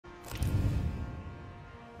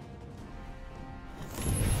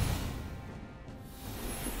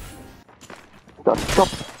Stop.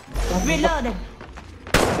 Reloading.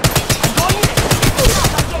 I'm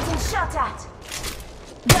getting shot at.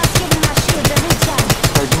 Just giving my shield a recharge.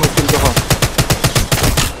 Charging my shield ako.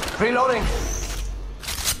 Reloading.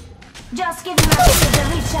 Just giving my shield a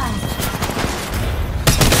recharge.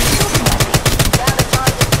 Down the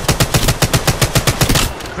target.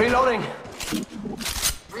 Reloading.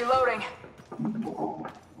 Reloading.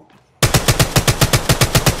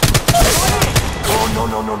 Oh,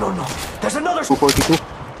 no. There's another... 242.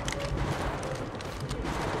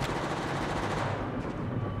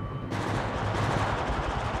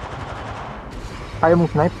 Kaya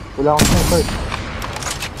mong snipe? Wala akong sniper.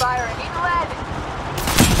 Firing in lead.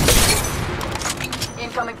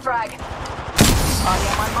 Incoming frag. Already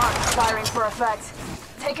on my mark. Firing for effect.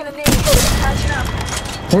 Taking a knee. Catching up.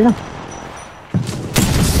 Ayun lang.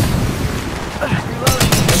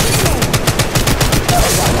 Reloading.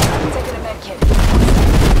 Taking a med kit.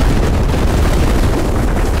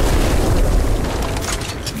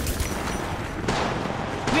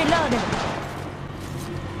 Reloading.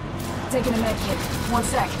 Taking a med kit. 1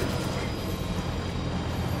 sec.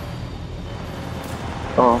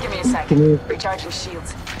 Oo. Give me a sec. Sige. Recharging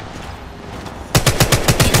shields.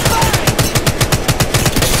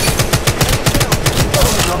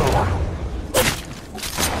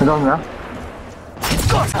 Nagawin na?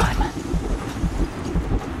 Go time.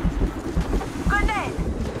 Grenade.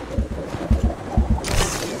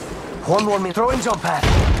 One more minute. Throwing jump pad.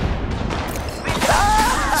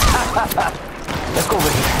 Let's go over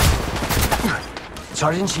here.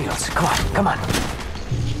 Charging shields. Come on.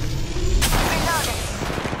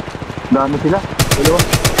 Dami sila. Dalawa.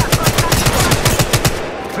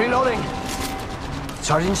 Reloading.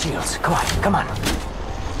 Charging shields. Come on.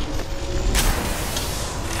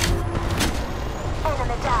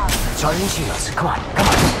 Enemy down. Charging shields. Come on.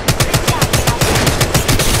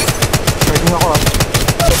 Charging ako ah.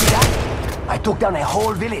 See that? I took down a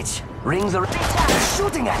whole village. Rings are... They're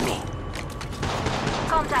shooting at me.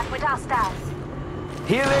 Contact with hostile.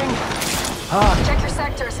 Healing. Check your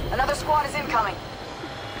sectors. Another squad is incoming.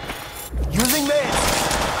 Using meds.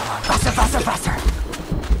 Faster.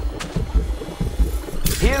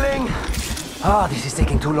 Healing. This is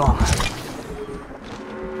taking too long.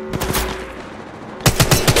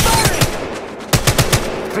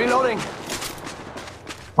 Reloading.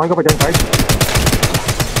 Okay ka pa dyan, Sarge?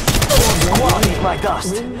 Squad, eat my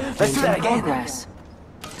dust. Let's do that again. Progress.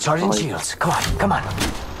 Charging shields. Come on.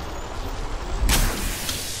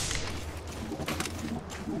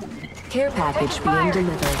 Care package being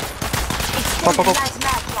delivered. Extended light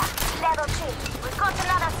mag here. Level 3. We've got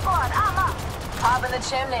another squad. Arm up. Pop in the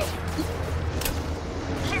chimney.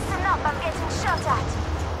 Listen up. I'm getting shot at.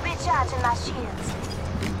 Recharging my shields.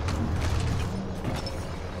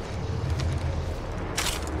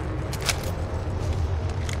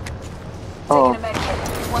 Oo. Taking a med kit.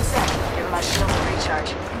 1 sec. Giving my shield a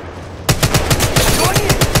recharge.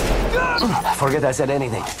 Forget I said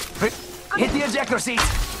anything. Hit the ejector seat.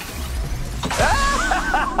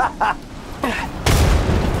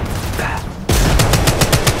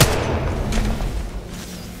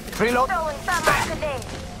 Reload. Throwing thermal grenade.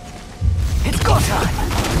 It's go time.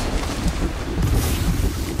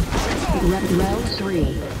 Round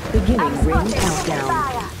 3. Beginning ring countdown.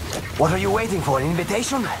 Fire. What are you waiting for? An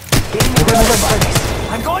invitation? Getting the buddies.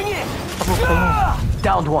 I'm going in.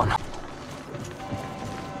 Downed one.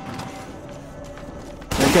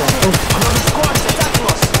 Another squad is attacking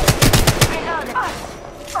us. Reloading.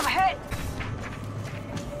 I'm hit.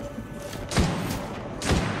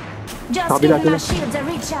 Just Copy giving that, my Dylan. shields a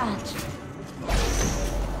recharge.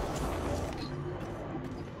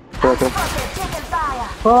 Okay. Spotted. Taking fire.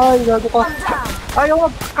 Ay, gago ka. One down. Ayaw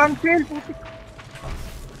mag-cancel. Putik.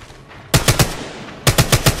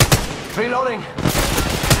 Reloading.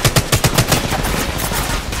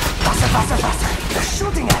 Faster. They're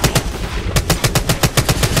shooting at me.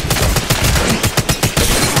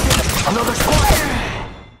 Another squad.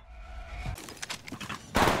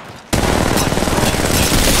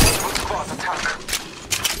 Squad attack.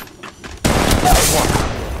 One.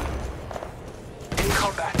 In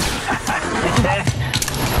combat.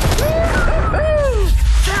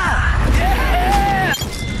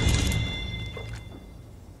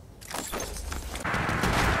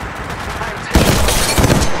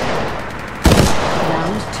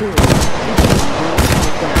 Round 2.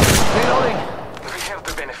 Reloading. We have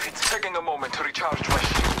the benefits. Taking a moment to recharge my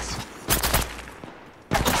shields.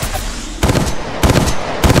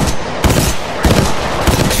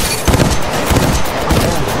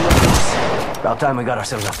 About time we got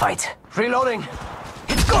ourselves a fight. Reloading.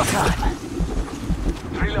 It's go time.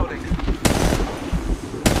 Reloading.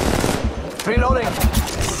 Reloading.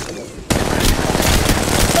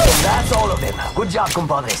 That's all of them. Good job,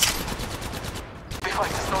 compadres. The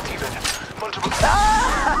fight is not even. Multiple.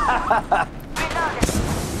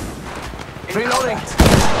 Reloading.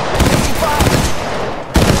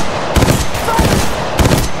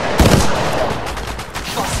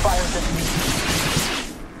 Shots fired at me.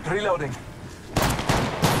 Reloading.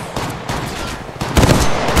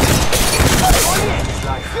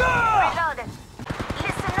 Reloaded.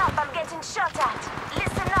 Listen up, I'm getting shot at.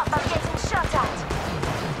 Listen up, I'm getting shot at.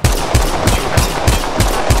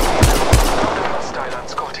 Hostile on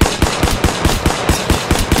Scotty.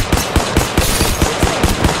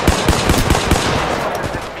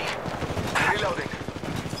 Reloading.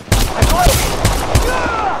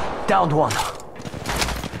 Downed one.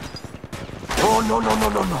 Oh, no.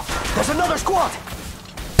 There's another squad.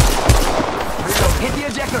 Reload. Hit the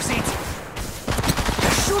ejector seat.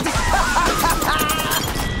 They're shooting.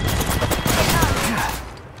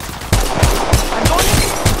 I'm going in.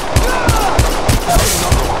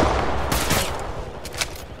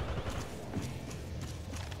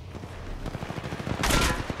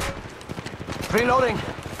 Reloading.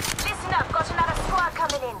 Listen up, got another squad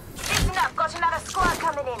coming in. Listen up, got another squad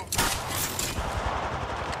coming in.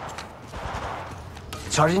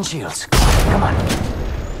 Sergeant Shields. Come on.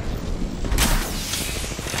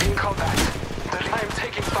 In combat. I am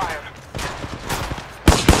taking fire.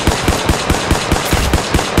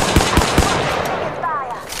 Taking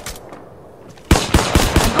fire.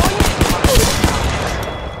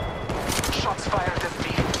 Shots fired at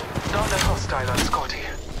me. Not a hostile on Scotty.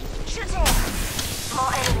 Shooting.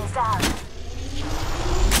 More enemies down.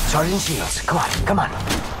 Sergeant Shields. Come on.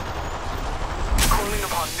 Calling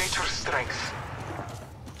upon nature's strength.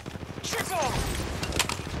 Shooting.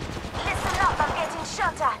 Listen up, I'm getting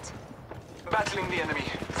shot at. Battling the enemy.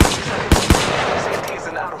 30 seconds. Safety is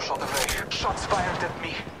an arrow shot away. Shots fired at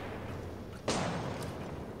me.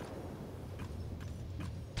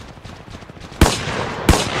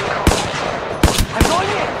 I'm going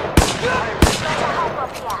in. Better help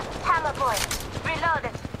up here. Hammer point.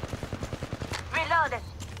 Reloaded.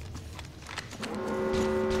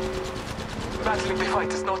 Battling the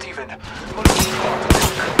fight is not even. Multiple squad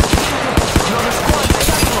attack. Another squad.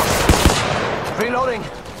 Reloading.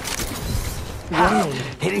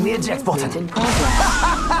 Hitting the eject button. In progress.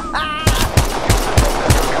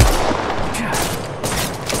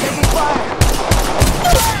 Taking fire.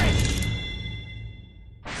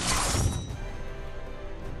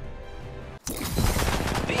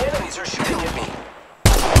 The enemies are shooting at me.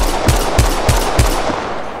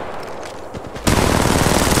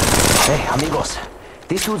 Hey, amigos.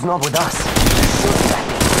 This dude's not with us. They're shooting at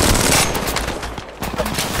me.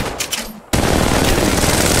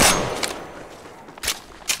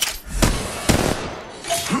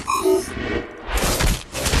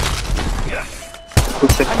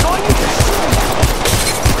 I'm going in.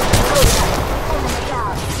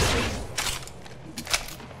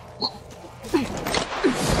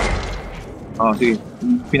 Oh, sige.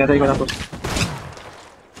 Pinatay ko na to.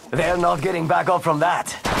 They're not getting back up from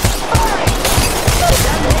that.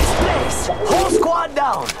 That next place. Whole squad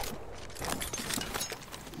down.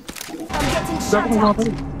 I'm getting shot at.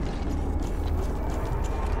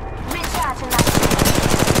 Recharging my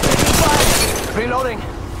Reloading.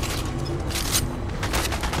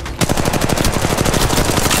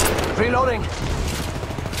 Reloading.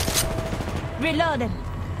 Reloaded.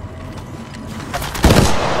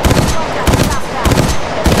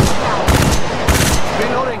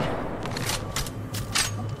 Reloading.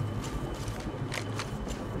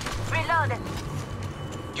 Reloaded.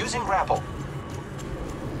 Using grapple.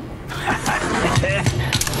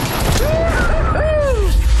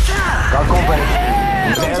 Got company.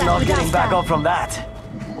 They're not getting back up from that.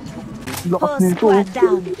 Lakas Full nito. squad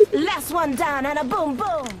down. Last one down and a boom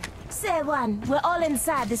boom. Say one. We're all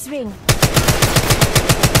inside this ring.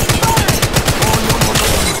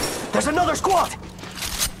 There's another squad.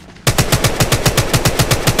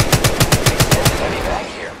 Heavy back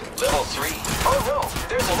here. Level 3. Oh no,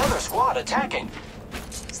 there's another squad attacking.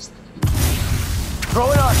 Throw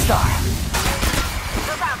an arc star.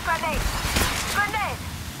 Look out, grenade. Grenade.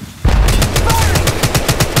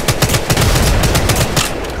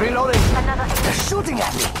 Reloading. Another They're shooting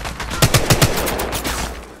at me.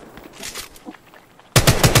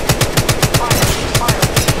 Fire.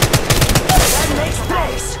 That makes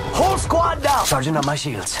place. Whole squad down. Sergeant on my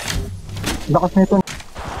shields. Lakas nito.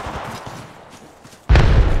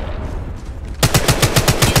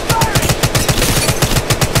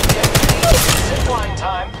 Zipline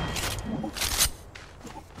time.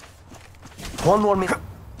 One more minute.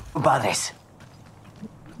 Padres.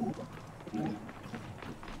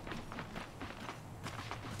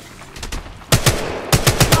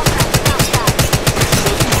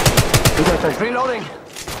 Reloading.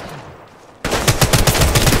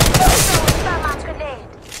 Thermite grenade.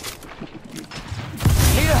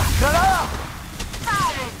 Here, granada.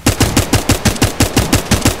 Firing.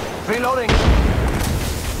 Reloading.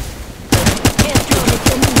 Airfield if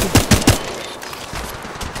you're needed.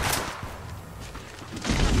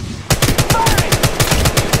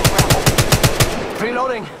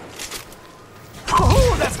 Reloading.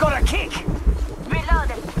 Woohoo, that's got a kick.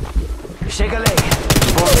 Reloading. Shake a leg.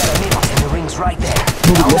 Four enemies and the ring's right there.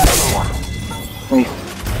 Now the other one. Nice.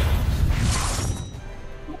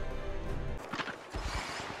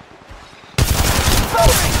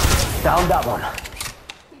 Down that one.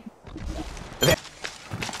 There.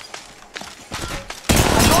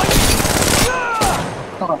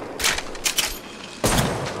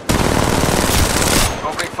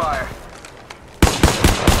 Opening fire.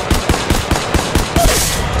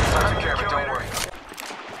 Time to care, but don't worry.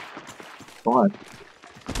 Go on.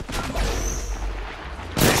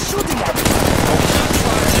 They're shooting at me.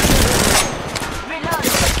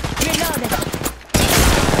 Reloading. Reloading.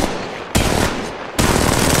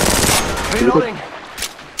 Reloading.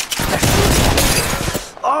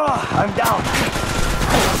 Oh, I'm down.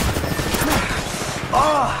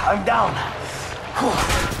 Oh, I'm down.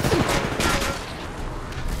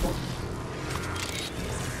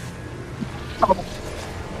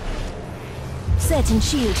 Setting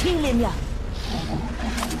shield. Healing ya.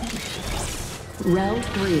 Round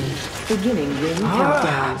 3. Beginning ring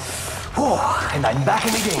countdown. Oh, and I'm back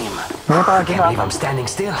in the game. Ngayon pa, Can't believe I'm standing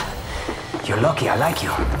still. You're lucky I like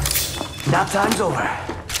you. Nap time's over.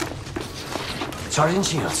 Charging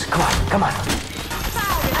shields. Come on, come on.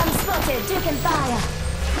 Firing. I'm spotted. Taking fire.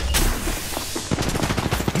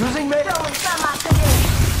 Using mid. Throwing thermite grenade.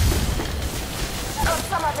 Oh,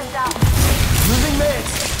 some of them down. Using mid.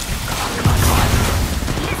 Come on, come on.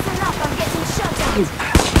 Listen up. I'm getting shot at.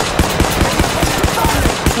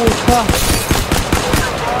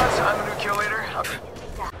 Boss, I'm the new kill leader.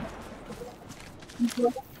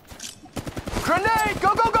 Grenade! Go,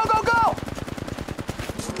 go, go, go, go!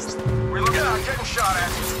 We're looking out, getting shot at.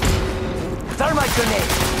 Thermite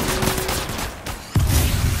grenade.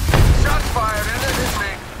 Shots fired, and it hit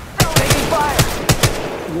me. Taking fire.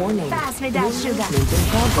 Warning. Pass me that sugar. Movement in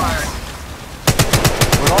progress. Fired.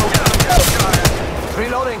 We're all Getting shot at.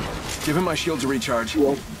 reloading. Give him my shield to recharge.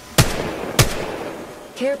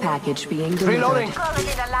 Care package being delivered. Reloading. Calling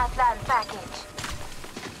in a lifeline package.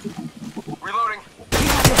 Reloading.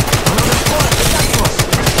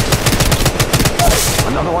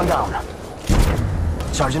 Another one down.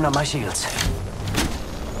 Charging up my shields.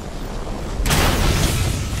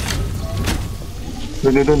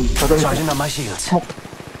 Dun. Patay. Charging up my shields. Firing.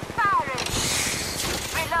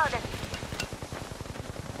 Reloading.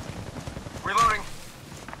 Reloading.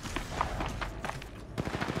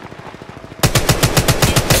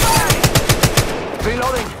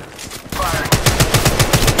 Reloading. Firing.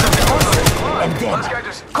 And then. This guy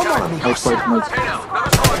just... Come on, amigo. Nice fight, nice. Hey now,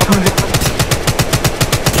 another squad coming in.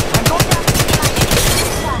 I'm going.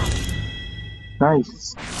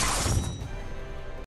 Nice.